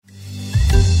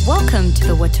Welcome to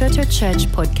the Watoto Church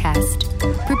podcast.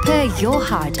 Prepare your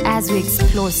heart as we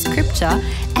explore scripture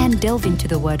and delve into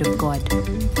the Word of God.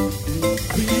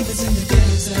 Rivers in the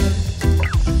desert,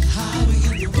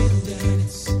 highway in the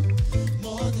wilderness,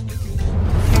 more than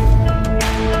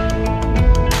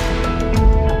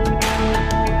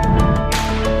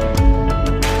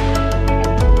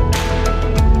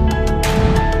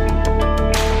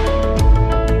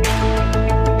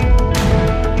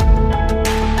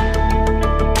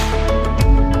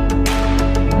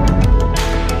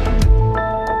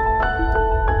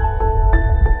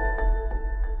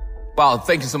Wow,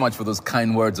 thank you so much for those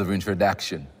kind words of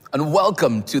introduction. And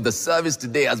welcome to the service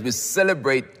today as we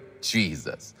celebrate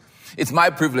Jesus. It's my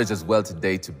privilege as well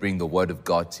today to bring the Word of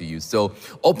God to you. So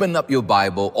open up your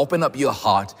Bible, open up your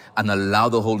heart, and allow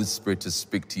the Holy Spirit to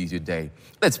speak to you today.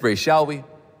 Let's pray, shall we?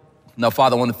 Now,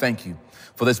 Father, I want to thank you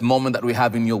for this moment that we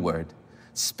have in your Word.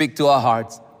 Speak to our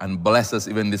hearts and bless us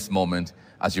even this moment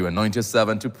as you anoint your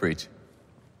servant to preach.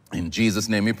 In Jesus'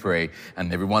 name we pray,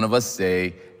 and every one of us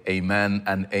say, amen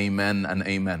and amen and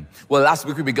amen. Well, last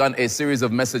week we began a series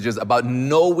of messages about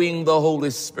knowing the Holy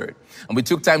Spirit. And we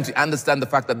took time to understand the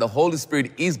fact that the Holy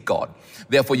Spirit is God.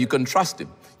 Therefore, you can trust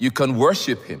Him. You can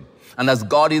worship Him. And as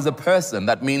God is a person,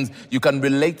 that means you can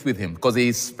relate with Him because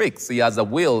He speaks. He has a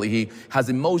will. He has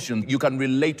emotion. You can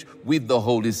relate with the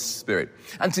Holy Spirit.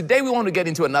 And today we want to get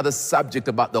into another subject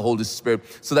about the Holy Spirit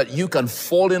so that you can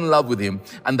fall in love with Him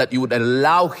and that you would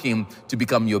allow Him to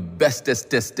become your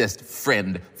bestest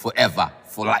friend forever,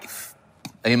 for life.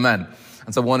 Amen.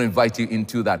 And so I want to invite you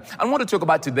into that. I want to talk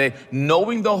about today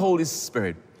knowing the Holy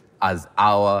Spirit as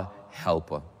our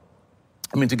helper.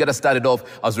 To get us started off,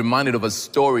 I was reminded of a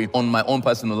story on my own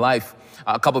personal life.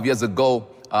 A couple of years ago,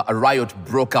 a riot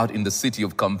broke out in the city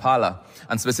of Kampala.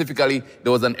 And specifically,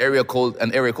 there was an area called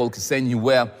Kisenyi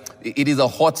where it is a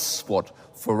hot spot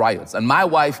for riots. And my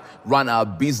wife ran our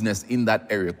business in that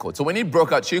area code. So when it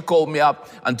broke out, she called me up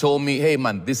and told me, hey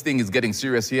man, this thing is getting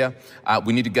serious here.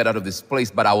 We need to get out of this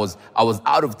place. But I was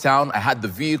out of town. I had the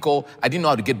vehicle. I didn't know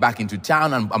how to get back into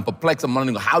town. I'm perplexed. I'm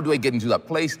wondering, how do I get into that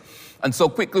place? And so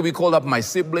quickly we called up my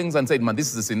siblings and said, man, this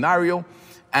is the scenario.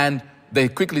 And they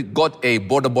quickly got a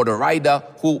border rider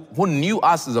who knew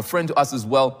us, as a friend to us as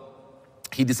well.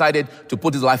 He decided to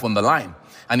put his life on the line.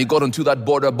 And he got onto that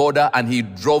border and he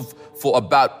drove for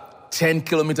about 10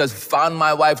 kilometers, found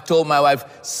my wife, told my wife,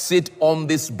 sit on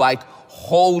this bike,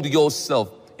 hold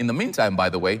yourself. In the meantime, by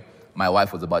the way, my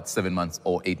wife was about 7 months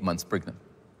or 8 months pregnant.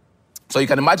 So you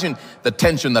can imagine the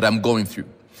tension that I'm going through.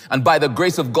 And by the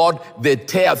grace of God, they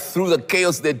tear through the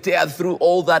chaos, they tear through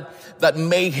all that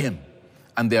mayhem,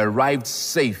 and they arrived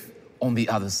safe on the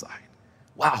other side.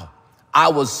 Wow. I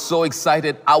was so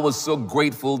excited. I was so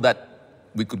grateful that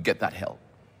we could get that help.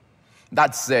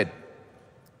 That said,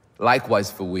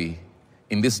 likewise for we,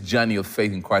 in this journey of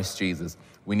faith in Christ Jesus,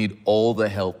 we need all the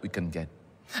help we can get.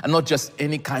 And not just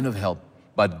any kind of help,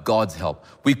 but God's help.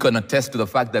 We can attest to the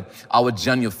fact that our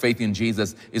journey of faith in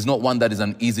Jesus is not one that is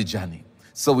an easy journey.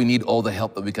 So we need all the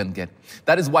help that we can get.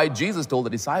 That is why Jesus told the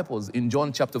disciples in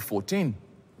John chapter 14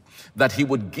 that He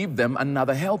would give them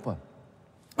another helper.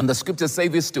 And the scriptures say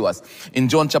this to us in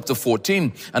John chapter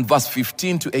 14 and verse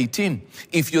 15 to 18.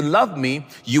 If you love me,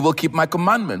 you will keep my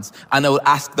commandments, and I will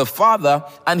ask the Father,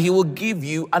 and He will give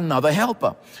you another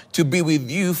helper to be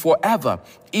with you forever,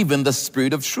 even the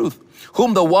Spirit of truth,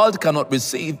 whom the world cannot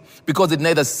receive because it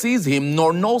neither sees Him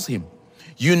nor knows Him.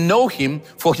 You know Him,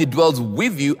 for He dwells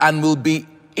with you and will be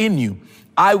in you.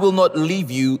 I will not leave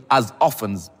you as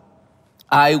orphans.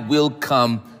 I will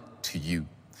come to you.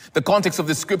 The context of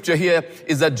the scripture here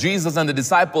is that Jesus and the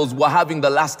disciples were having the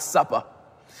Last Supper.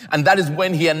 And that is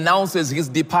when He announces His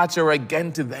departure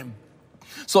again to them.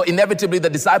 So inevitably, the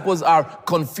disciples are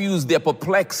confused. They're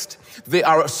perplexed. They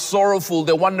are sorrowful.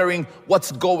 They're wondering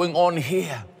what's going on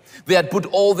here. They had put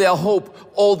all their hope,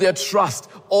 all their trust,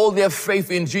 all their faith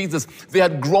in Jesus. They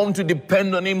had grown to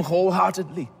depend on Him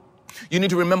wholeheartedly. You need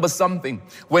to remember something.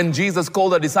 When Jesus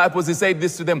called the disciples, He said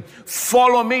this to them,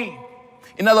 follow me.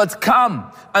 In other words,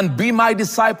 come and be my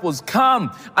disciples.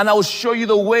 Come and I will show you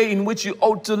the way in which you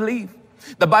ought to live.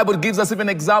 The Bible gives us even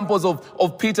examples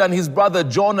of Peter and his brother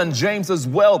John and James as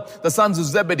well, the sons of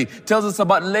Zebedee. Tells us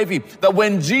about Levi, that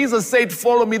when Jesus said,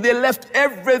 follow me, they left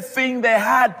everything they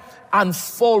had and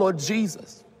followed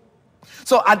Jesus.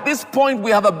 So at this point,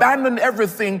 we have abandoned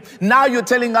everything. Now you're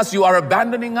telling us you are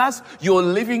abandoning us, you're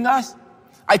leaving us.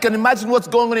 I can imagine what's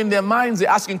going on in their minds. They're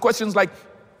asking questions like,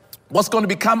 what's going to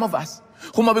become of us?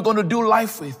 Whom are we going to do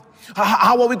life with?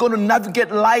 How are we going to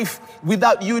navigate life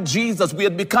without you, Jesus? We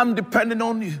had become dependent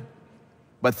on you.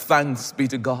 But thanks be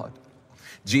to God.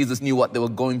 Jesus knew what they were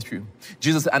going through.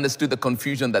 Jesus understood the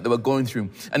confusion that they were going through.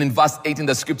 And in verse 18,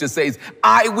 the scripture says,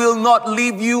 I will not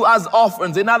leave you as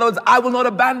orphans. In other words, I will not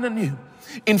abandon you.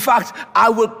 In fact, I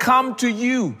will come to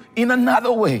you in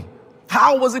another way.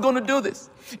 How was he going to do this?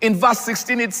 In verse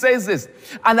 16, it says this,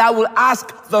 and I will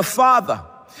ask the Father,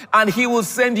 and he will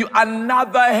send you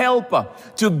another helper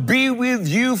to be with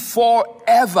you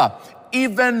forever,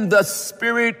 even the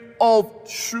Spirit of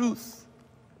truth.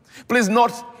 Please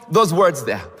note those words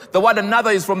there. The word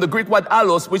another is from the Greek word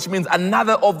allos, which means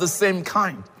another of the same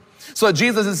kind. So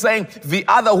Jesus is saying the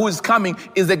other who is coming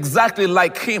is exactly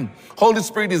like him. Holy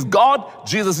Spirit is God,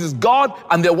 Jesus is God,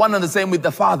 and they're one and the same with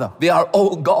the Father. They are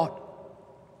all God.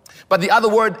 But the other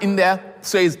word in there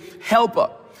says helper.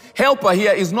 Helper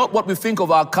here is not what we think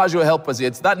of our casual helpers here.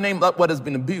 It's that name, that word has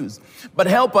been abused. But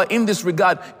helper in this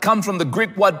regard comes from the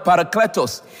Greek word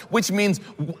parakletos, which means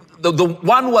the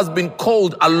one who has been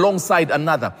called alongside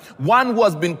another. One who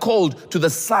has been called to the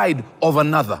side of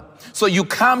another. So you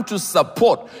come to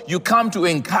support, you come to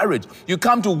encourage, you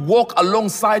come to walk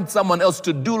alongside someone else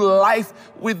to do life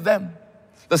with them.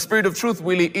 The Spirit of truth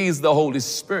really is the Holy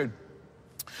Spirit.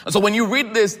 And so when you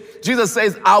read this, Jesus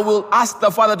says, I will ask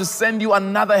the Father to send you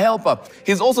another helper.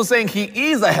 He's also saying he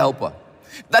is a helper.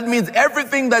 That means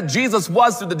everything that Jesus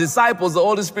was to the disciples, the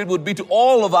Holy Spirit would be to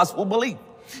all of us who believe.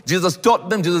 Jesus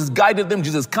taught them, Jesus guided them,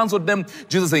 Jesus counseled them,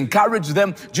 Jesus encouraged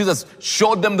them, Jesus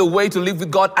showed them the way to live with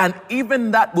God, and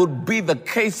even that would be the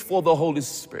case for the Holy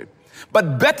Spirit.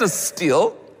 But better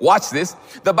still, watch this,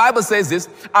 the Bible says this,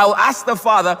 I will ask the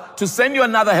Father to send you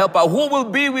another helper who will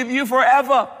be with you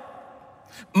forever.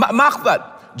 Mark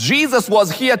that. Jesus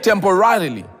was here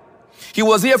temporarily. He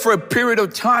was here for a period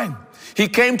of time. He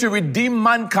came to redeem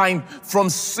mankind from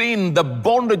sin, the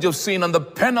bondage of sin and the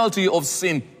penalty of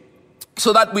sin,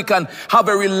 so that we can have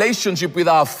a relationship with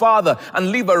our Father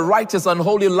and live a righteous and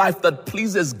holy life that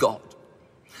pleases God.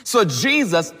 So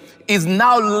Jesus is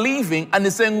now leaving and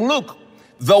is saying, look,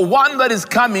 the one that is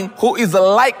coming, who is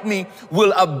like me,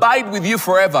 will abide with you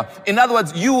forever. In other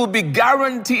words, you will be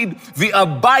guaranteed the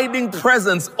abiding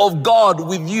presence of God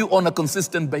with you on a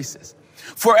consistent basis.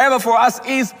 Forever for us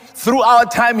is through our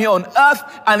time here on earth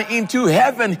and into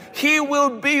heaven. He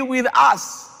will be with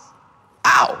us.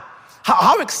 Ow!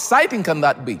 How exciting can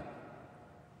that be?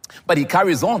 But he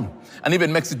carries on and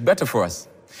even makes it better for us.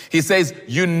 He says,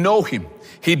 you know him.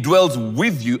 He dwells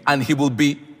with you and he will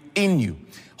be in you.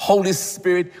 Holy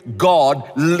Spirit,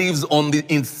 God lives on the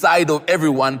inside of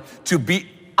everyone to be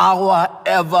our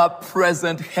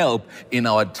ever-present help in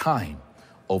our time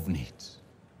of need.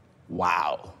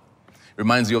 Wow.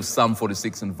 Reminds you of Psalm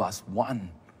 46 and verse 1.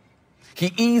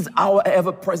 He is our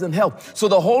ever-present help. So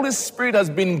the Holy Spirit has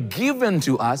been given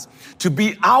to us to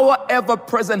be our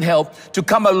ever-present help, to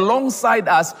come alongside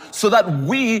us so that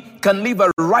we can live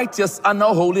a righteous and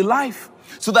a holy life.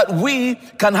 So that we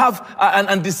can have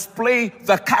and display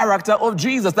the character of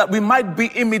Jesus, that we might be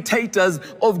imitators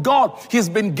of God. He's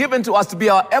been given to us to be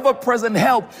our ever-present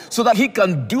help so that he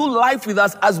can do life with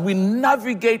us as we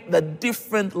navigate the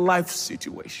different life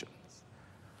situations.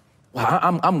 Well,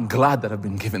 I'm glad that I've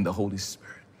been given the Holy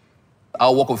Spirit.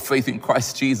 Our walk of faith in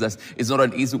Christ Jesus is not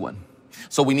an easy one.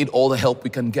 So we need all the help we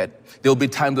can get. There'll be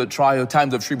times of trial,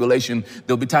 times of tribulation.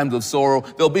 There'll be times of sorrow.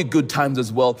 There'll be good times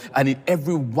as well. And in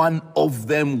every one of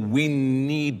them, we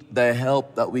need the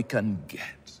help that we can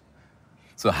get.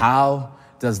 So how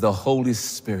does the Holy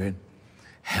Spirit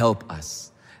help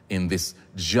us in this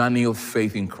journey of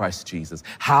faith in Christ Jesus?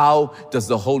 How does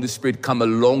the Holy Spirit come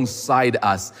alongside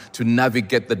us to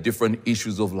navigate the different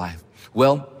issues of life?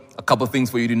 Well, a couple things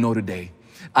for you to know today.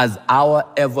 As our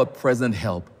ever-present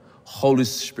help, Holy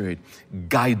Spirit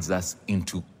guides us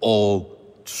into all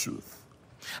truth.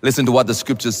 Listen to what the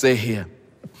scriptures say here.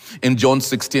 In John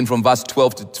 16 from verse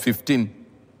 12 to 15,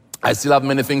 I still have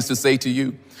many things to say to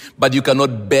you, but you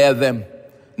cannot bear them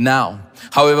now.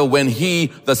 However, when he,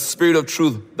 the Spirit of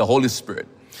truth, the Holy Spirit,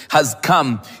 has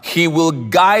come, he will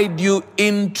guide you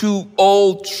into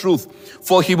all truth.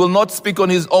 For he will not speak on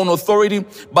his own authority,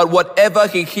 but whatever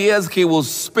he hears, he will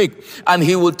speak, and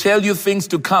he will tell you things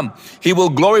to come. He will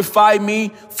glorify me,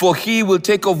 for he will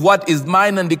take of what is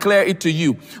mine and declare it to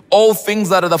you. All things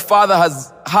that the Father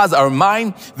has are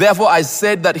mine. Therefore I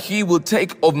said that he will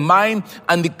take of mine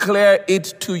and declare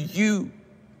it to you.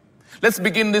 Let's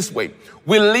begin this way.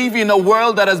 We live in a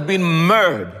world that has been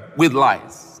marred with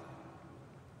lies.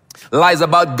 Lies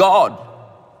about God.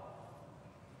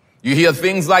 You hear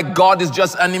things like God is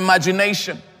just an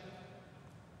imagination.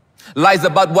 Lies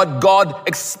about what God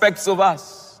expects of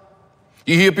us.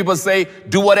 You hear people say,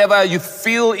 do whatever you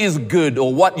feel is good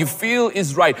or what you feel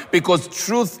is right, because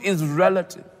truth is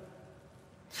relative.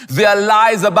 There are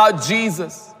lies about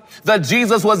Jesus, that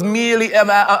Jesus was merely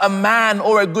a man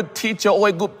or a good teacher or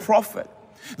a good prophet.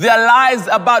 There are lies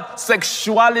about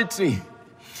sexuality,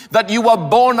 that you were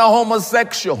born a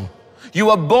homosexual. You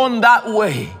were born that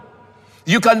way.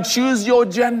 You can choose your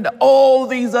gender. All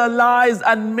these are lies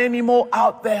and many more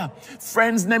out there.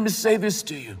 Friends, let me say this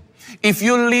to you. If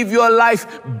you live your life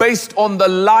based on the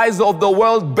lies of the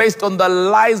world, based on the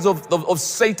lies of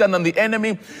Satan and the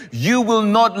enemy, you will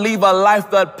not live a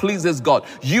life that pleases God.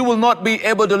 You will not be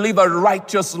able to live a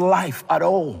righteous life at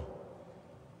all.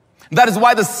 That is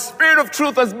why the Spirit of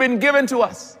truth has been given to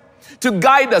us, to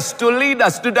guide us, to lead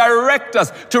us, to direct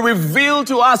us, to reveal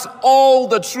to us all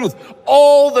the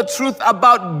truth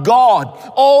about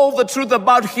God, all the truth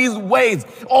about His ways,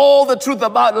 all the truth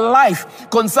about life,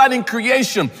 concerning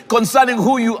creation, concerning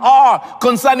who you are,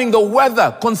 concerning the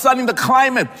weather, concerning the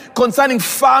climate, concerning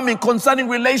farming, concerning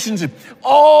relationship.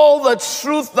 All the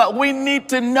truth that we need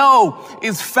to know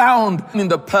is found in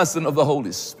the person of the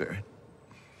Holy Spirit.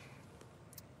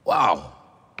 Wow.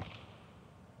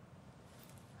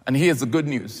 And here's the good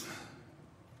news.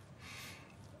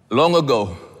 Long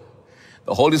ago,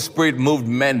 the Holy Spirit moved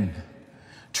men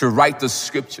to write the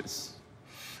scriptures,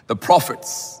 the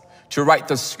prophets to write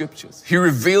the scriptures. He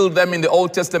revealed them in the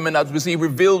Old Testament as we see, He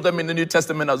revealed them in the New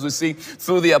Testament as we see,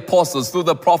 through the apostles, through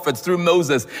the prophets, through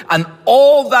Moses. And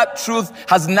all that truth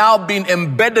has now been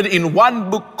embedded in one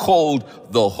book called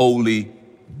the Holy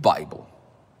Bible.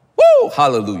 Woo!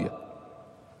 Hallelujah.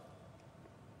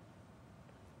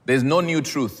 There's no new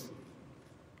truth.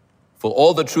 For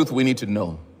all the truth we need to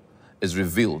know is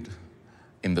revealed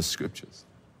in the scriptures.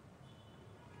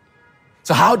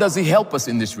 So how does He help us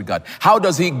in this regard? How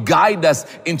does He guide us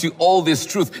into all this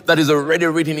truth that is already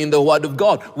written in the Word of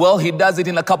God? Well, He does it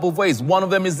in a couple of ways. One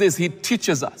of them is this: He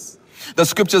teaches us. The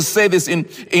scriptures say this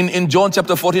in John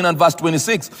chapter 14 and verse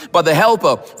 26. But the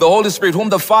Helper, the Holy Spirit, whom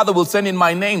the Father will send in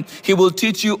my name, He will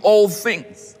teach you all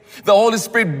things. The Holy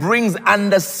Spirit brings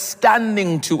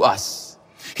understanding to us.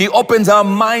 He opens our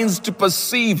minds to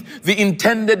perceive the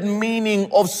intended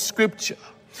meaning of Scripture.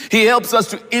 He helps us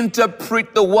to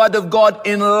interpret the Word of God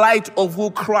in light of who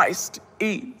Christ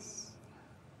is.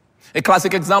 A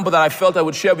classic example that I felt I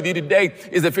would share with you today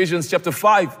is Ephesians chapter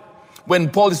 5,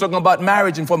 when Paul is talking about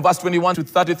marriage, and from verse 21 to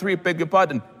 33, beg your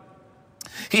pardon.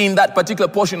 He, in that particular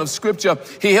portion of scripture,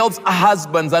 he helps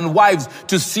husbands and wives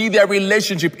to see their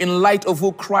relationship in light of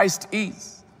who Christ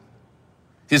is.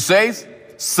 He says,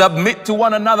 submit to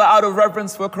one another out of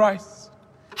reverence for Christ.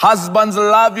 Husbands,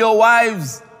 love your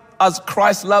wives as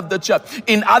Christ loved the church.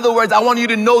 In other words, I want you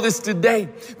to know this today,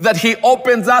 that He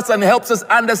opens us and helps us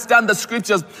understand the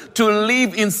scriptures to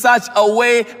live in such a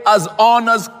way as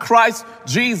honors Christ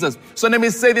Jesus. So let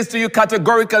me say this to you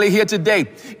categorically here today.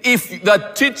 If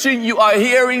the teaching you are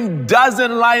hearing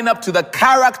doesn't line up to the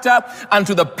character and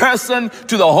to the person,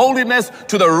 to the holiness,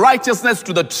 to the righteousness,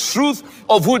 to the truth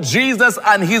of who Jesus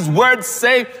and His words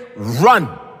say,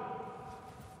 run.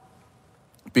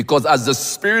 Because as the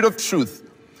Spirit of truth,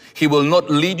 He will not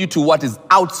lead you to what is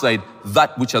outside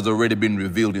that which has already been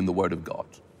revealed in the Word of God.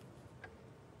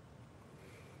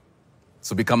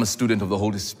 So become a student of the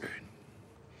Holy Spirit.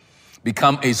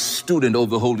 Become a student of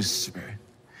the Holy Spirit.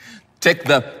 Take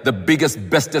the biggest,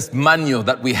 bestest manual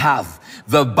that we have,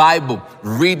 the Bible.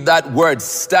 Read that Word,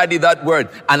 study that Word,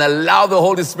 and allow the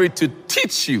Holy Spirit to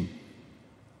teach you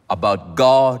about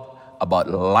God, about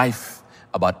life,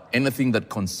 about anything that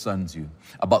concerns you,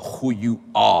 about who you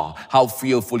are, how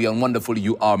fearfully and wonderfully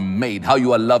you are made, how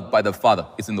you are loved by the Father.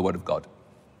 It's in the Word of God.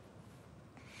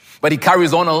 But He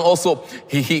carries on, and also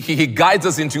he guides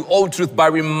us into all truth by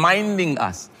reminding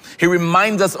us. He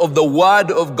reminds us of the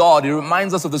Word of God. He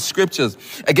reminds us of the scriptures.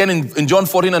 Again, in John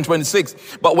 14 and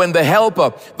 26, but when the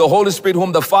Helper, the Holy Spirit,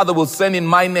 whom the Father will send in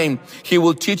my name, He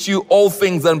will teach you all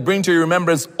things and bring to your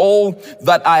remembrance all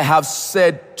that I have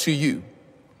said to you.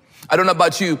 I don't know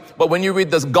about you, but when you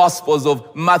read the Gospels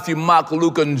of Matthew, Mark,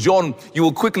 Luke, and John, you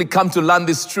will quickly come to learn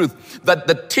this truth, that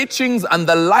the teachings and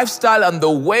the lifestyle and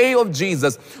the way of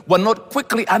Jesus were not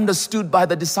quickly understood by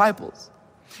the disciples.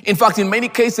 In fact, in many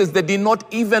cases, they did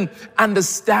not even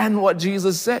understand what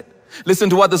Jesus said. Listen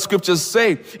to what the scriptures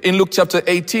say in Luke chapter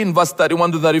 18, verse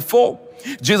 31 to 34.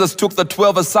 Jesus took the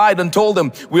 12 aside and told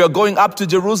them, we are going up to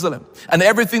Jerusalem, and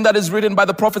everything that is written by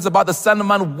the prophets about the Son of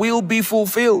Man will be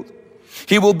fulfilled.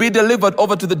 He will be delivered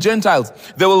over to the Gentiles.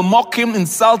 They will mock Him,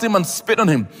 insult Him, and spit on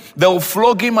Him. They will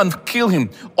flog Him and kill Him.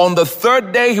 On the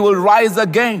third day, He will rise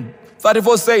again.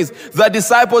 34 says, the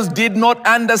disciples did not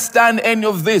understand any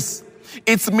of this.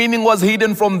 Its meaning was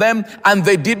hidden from them, and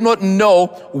they did not know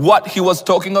what He was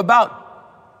talking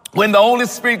about. When the Holy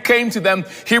Spirit came to them,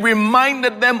 he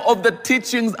reminded them of the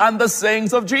teachings and the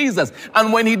sayings of Jesus.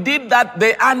 And when he did that,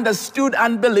 they understood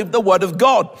and believed the word of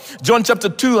God. John chapter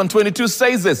 2 and 22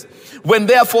 says this: when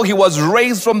therefore he was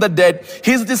raised from the dead,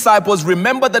 his disciples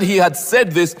remembered that he had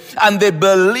said this, and they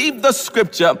believed the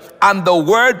scripture and the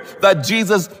word that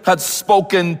Jesus had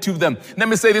spoken to them. Let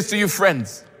me say this to you,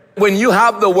 friends. When you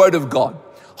have the word of God,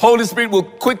 Holy Spirit will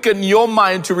quicken your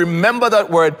mind to remember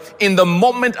that word in the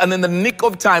moment and in the nick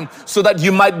of time, so that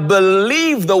you might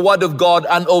believe the word of God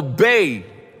and obey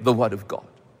the word of God.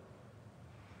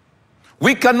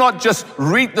 We cannot just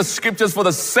read the scriptures for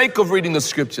the sake of reading the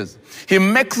scriptures. He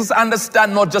makes us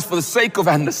understand not just for the sake of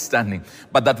understanding,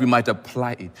 but that we might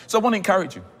apply it. So I want to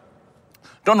encourage you.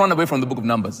 Don't run away from the book of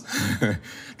Numbers.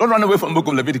 Don't run away from the book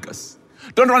of Leviticus.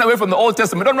 Don't run away from the Old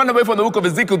Testament. Don't run away from the book of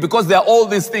Ezekiel, because there are all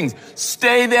these things.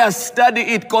 Stay there, study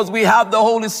it, because we have the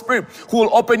Holy Spirit who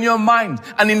will open your mind.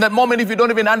 And in that moment, if you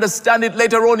don't even understand it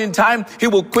later on in time, he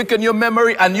will quicken your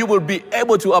memory and you will be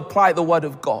able to apply the word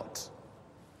of God.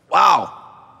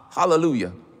 Wow.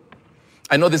 Hallelujah.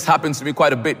 I know this happens to me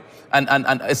quite a bit, and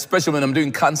especially when I'm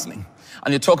doing counseling.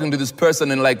 And you're talking to this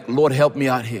person and like, Lord, help me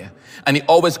out here. And he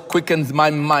always quickens my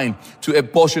mind to a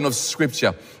portion of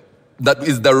scripture that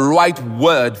is the right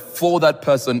word for that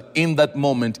person in that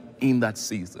moment, in that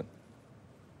season.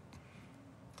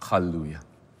 Hallelujah.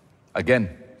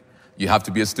 Again, you have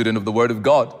to be a student of the word of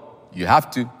God. You have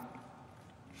to.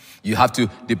 You have to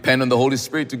depend on the Holy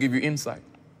Spirit to give you insight.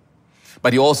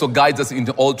 But he also guides us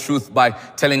into all truth by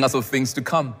telling us of things to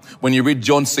come. When you read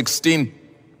John 16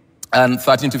 and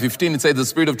 13 to 15, it says the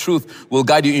Spirit of truth will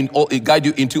guide you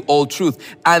into all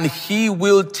truth, and he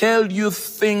will tell you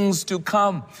things to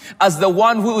come. As the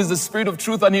one who is the Spirit of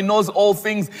truth and he knows all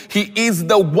things, he is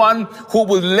the one who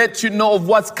will let you know of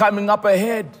what's coming up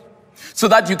ahead, so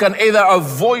that you can either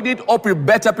avoid it or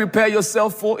better prepare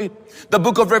yourself for it. The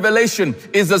book of Revelation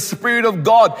is the Spirit of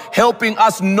God helping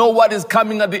us know what is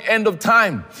coming at the end of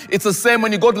time. It's the same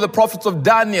when you go to the prophets of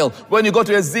Daniel, when you go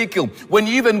to Ezekiel, when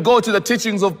you even go to the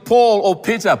teachings of Paul or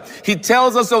Peter. He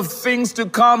tells us of things to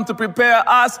come to prepare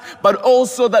us, but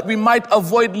also that we might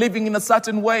avoid living in a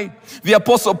certain way. The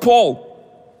Apostle Paul,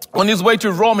 on his way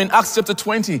to Rome in Acts chapter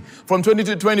 20, from 20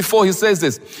 to 24, he says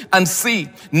this: and see,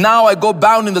 now I go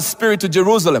bound in the Spirit to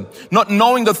Jerusalem, not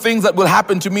knowing the things that will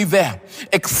happen to me there,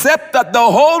 except that the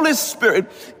Holy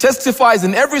Spirit testifies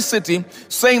in every city,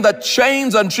 saying that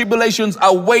chains and tribulations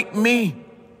await me.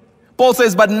 Paul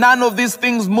says, but none of these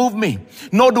things move me,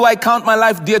 nor do I count my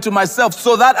life dear to myself,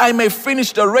 so that I may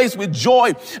finish the race with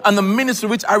joy and the ministry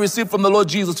which I received from the Lord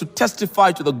Jesus to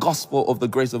testify to the gospel of the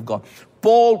grace of God.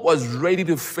 Paul was ready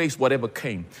to face whatever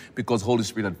came because Holy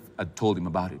Spirit had told him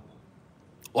about it.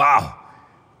 Wow.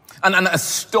 And a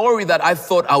story that I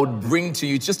thought I would bring to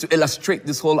you just to illustrate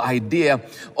this whole idea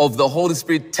of the Holy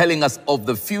Spirit telling us of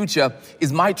the future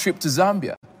is my trip to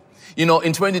Zambia. You know,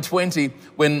 in 2020,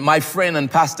 when my friend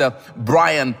and pastor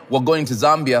Brian were going to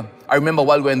Zambia, I remember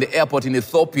while we were in the airport in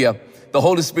Ethiopia, the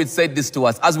Holy Spirit said this to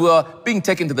us as we were being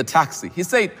taken to the taxi. He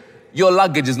said, your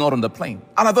luggage is not on the plane.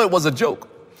 And I thought it was a joke.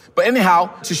 But anyhow,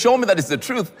 to show me that it's the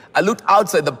truth, I looked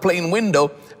outside the plane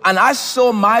window and I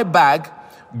saw my bag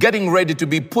getting ready to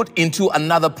be put into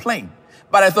another plane.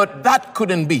 But I thought that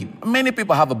couldn't be. Many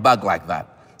people have a bag like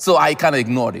that. So I kind of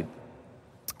ignored it.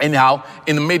 Anyhow,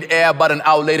 in the mid-air, about an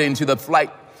hour later into the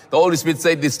flight, the Holy Spirit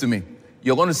said this to me: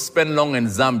 you're going to spend longer in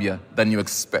Zambia than you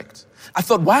expect. I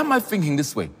thought, why am I thinking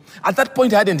this way? At that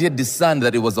point, I hadn't yet discerned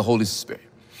that it was the Holy Spirit.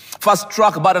 Fast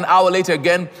track, about an hour later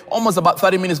again, almost about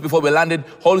 30 minutes before we landed,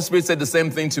 Holy Spirit said the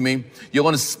same thing to me: you're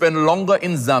going to spend longer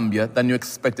in Zambia than you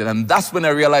expected. And that's when I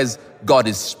realized God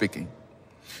is speaking.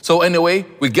 So anyway,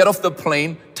 we get off the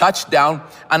plane, touch down,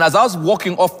 and as I was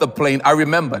walking off the plane, I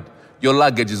remembered, your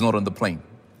luggage is not on the plane.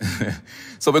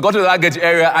 So we got to the luggage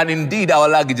area, and indeed our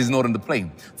luggage is not on the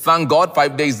plane. Thank God,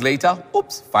 5 days later,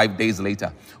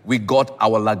 we got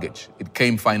our luggage. It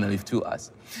came finally to us.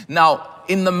 Now,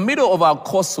 in the middle of our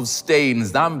course of stay in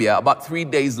Zambia, about 3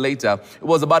 days later, it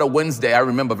was about a Wednesday, I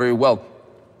remember very well,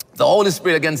 the Holy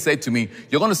Spirit again said to me,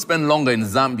 you're going to spend longer in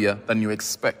Zambia than you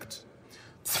expect.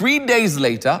 3 days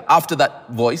later, after that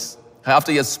voice,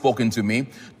 after he had spoken to me,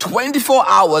 24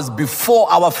 hours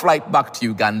before our flight back to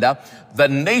Uganda, the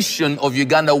nation of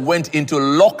Uganda went into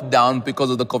lockdown because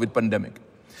of the COVID pandemic.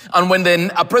 And when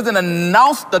the president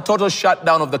announced the total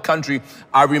shutdown of the country,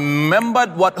 I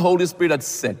remembered what Holy Spirit had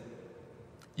said.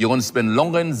 You're going to spend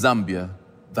longer in Zambia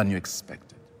than you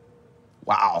expected.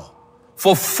 Wow.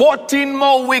 For 14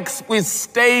 more weeks, we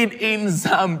stayed in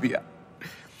Zambia.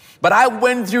 But I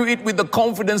went through it with the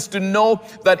confidence to know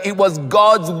that it was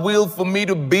God's will for me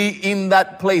to be in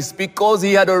that place because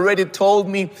He had already told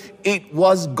me it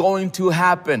was going to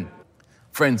happen.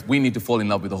 Friends, we need to fall in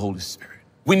love with the Holy Spirit.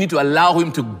 We need to allow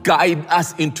Him to guide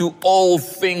us into all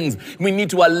things. We need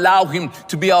to allow Him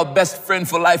to be our best friend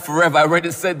for life forever. I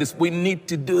already said this. We need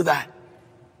to do that.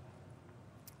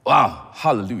 Wow,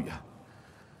 hallelujah.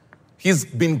 He's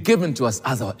been given to us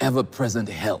as our ever-present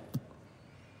help.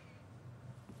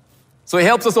 So He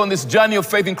helps us on this journey of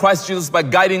faith in Christ Jesus by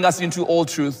guiding us into all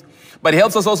truth. But He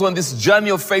helps us also on this journey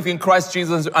of faith in Christ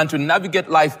Jesus and to navigate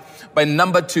life by,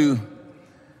 number 2,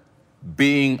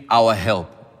 being our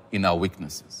help in our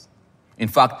weaknesses. In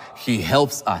fact, He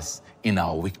helps us in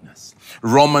our weakness.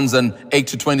 Romans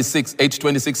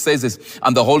 8:26 says this,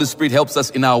 and the Holy Spirit helps us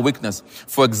in our weakness.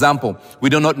 For example, we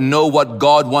do not know what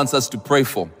God wants us to pray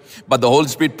for, but the Holy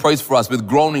Spirit prays for us with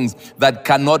groanings that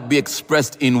cannot be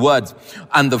expressed in words.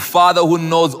 And the Father who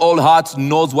knows all hearts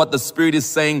knows what the Spirit is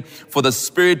saying, for the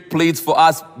Spirit pleads for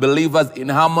us believers in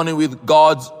harmony with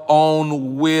God's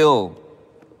own will.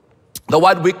 The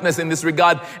word weakness in this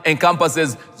regard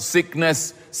encompasses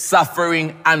sickness,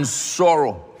 suffering, and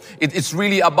sorrow. It's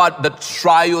really about the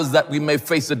trials that we may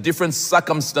face, the different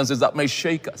circumstances that may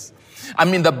shake us. I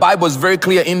mean, the Bible is very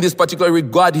clear in this particular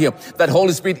regard here that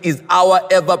Holy Spirit is our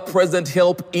ever-present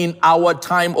help in our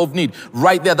time of need.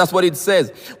 Right there, that's what it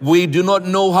says. We do not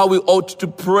know how we ought to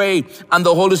pray, and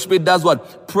the Holy Spirit does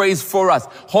what? Prays for us.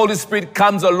 Holy Spirit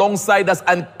comes alongside us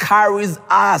and carries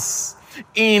us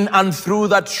in and through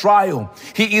that trial.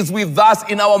 He is with us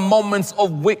in our moments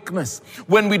of weakness.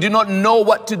 When we do not know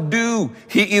what to do,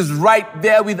 He is right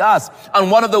there with us.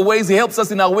 And one of the ways He helps us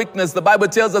in our weakness, the Bible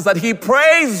tells us that He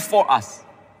prays for us.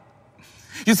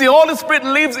 You see, Holy Spirit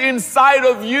lives inside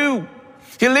of you.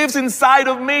 He lives inside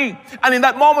of me. And in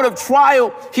that moment of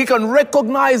trial, He can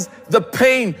recognize the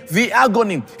pain, the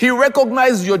agony. He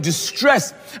recognizes your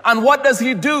distress. And what does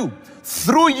He do?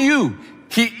 Through you,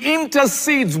 He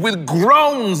intercedes with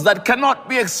groans that cannot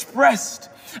be expressed.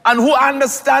 And who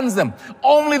understands them?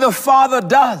 Only the Father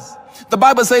does. The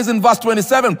Bible says in verse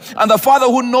 27, and the Father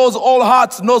who knows all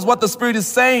hearts knows what the Spirit is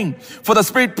saying, for the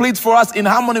Spirit pleads for us in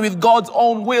harmony with God's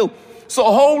own will. So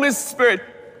Holy Spirit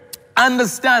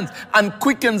understands and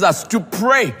quickens us to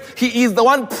pray. He is the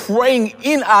one praying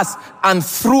in us and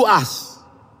through us.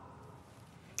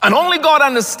 And only God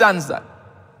understands that.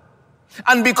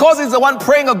 And because He's the one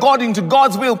praying according to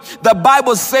God's will, the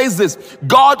Bible says this: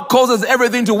 God causes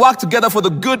everything to work together for the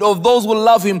good of those who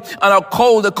love Him and are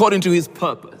called according to His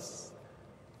purpose.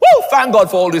 Woo! Thank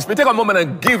God for Holy Spirit. Take a moment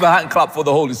and give a hand clap for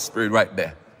the Holy Spirit right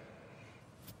there.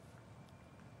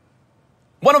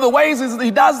 One of the ways is that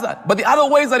He does that. But the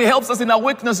other ways that He helps us in our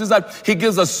weakness is that He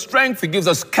gives us strength, He gives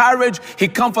us courage, He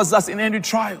comforts us in any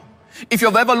trial. If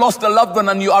you've ever lost a loved one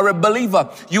and you are a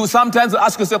believer, you sometimes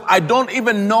ask yourself, I don't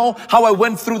even know how I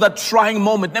went through that trying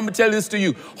moment. Let me tell this to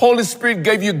you. Holy Spirit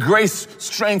gave you grace,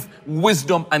 strength,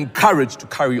 wisdom, and courage to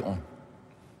carry on.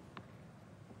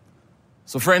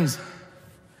 So friends,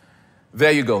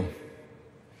 there you go.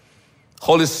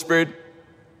 Holy Spirit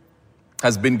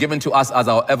has been given to us as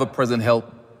our ever-present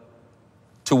help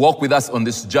to walk with us on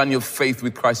this journey of faith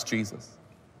with Christ Jesus,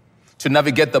 to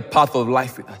navigate the path of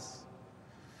life with us.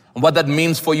 And what that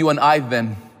means for you and I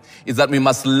then is that we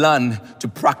must learn to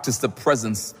practice the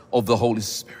presence of the Holy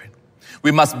Spirit.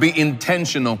 We must be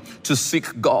intentional to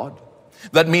seek God.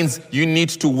 That means you need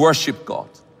to worship God.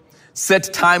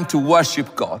 Set time to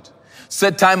worship God.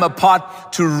 Set time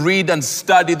apart to read and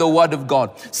study the Word of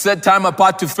God. Set time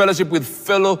apart to fellowship with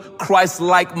fellow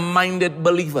Christ-like-minded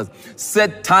believers.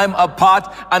 Set time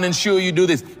apart and ensure you do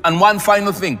this. And one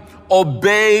final thing,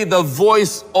 obey the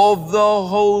voice of the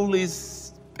Holy Spirit.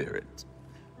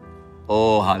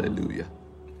 Oh, hallelujah.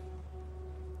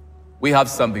 We have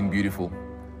something beautiful,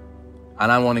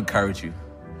 and I want to encourage you,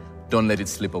 don't let it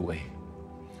slip away.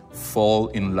 Fall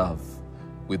in love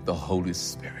with the Holy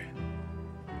Spirit.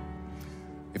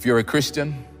 If you're a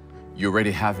Christian, you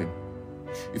already have Him.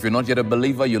 If you're not yet a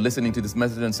believer, you're listening to this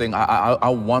message and saying, I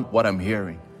want what I'm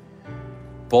hearing.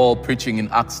 Paul, preaching in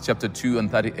Acts chapter 2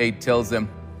 and 38, tells them,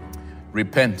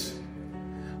 repent,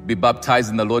 be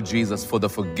baptized in the Lord Jesus for the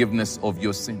forgiveness of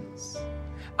your sins,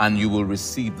 and you will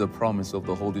receive the promise of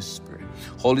the Holy Spirit.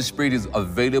 Holy Spirit is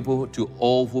available to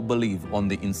all who believe on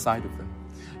the inside of them.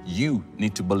 You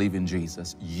need to believe in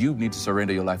Jesus. You need to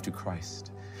surrender your life to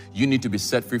Christ. You need to be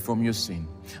set free from your sin.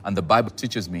 And the Bible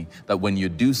teaches me that when you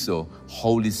do so,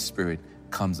 Holy Spirit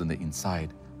comes on the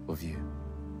inside of you.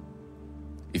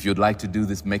 If you'd like to do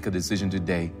this, make a decision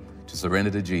today to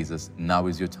surrender to Jesus. Now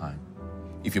is your time.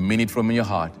 If you mean it from your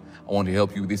heart, I want to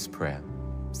help you with this prayer.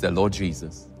 Say, Lord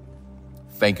Jesus,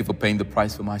 Thank you for paying the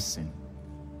price for my sin.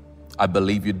 I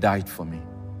believe you died for me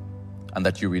and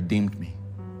that you redeemed me.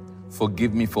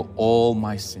 Forgive me for all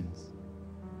my sins.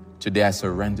 Today I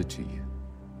surrender to you.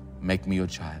 Make me your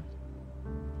child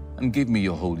and give me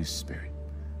your Holy Spirit,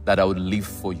 that I would live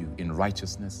for you in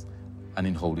righteousness and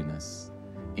in holiness.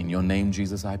 In your name,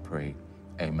 Jesus, I pray.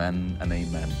 Amen and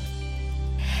amen.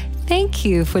 Thank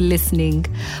you for listening.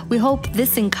 We hope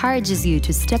this encourages you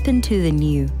to step into the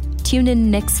new. Tune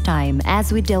in next time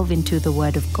as we delve into the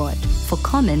Word of God. For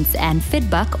comments and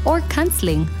feedback or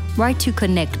counseling, write to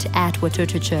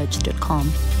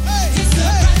connect@watotochurch.com.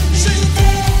 Hey,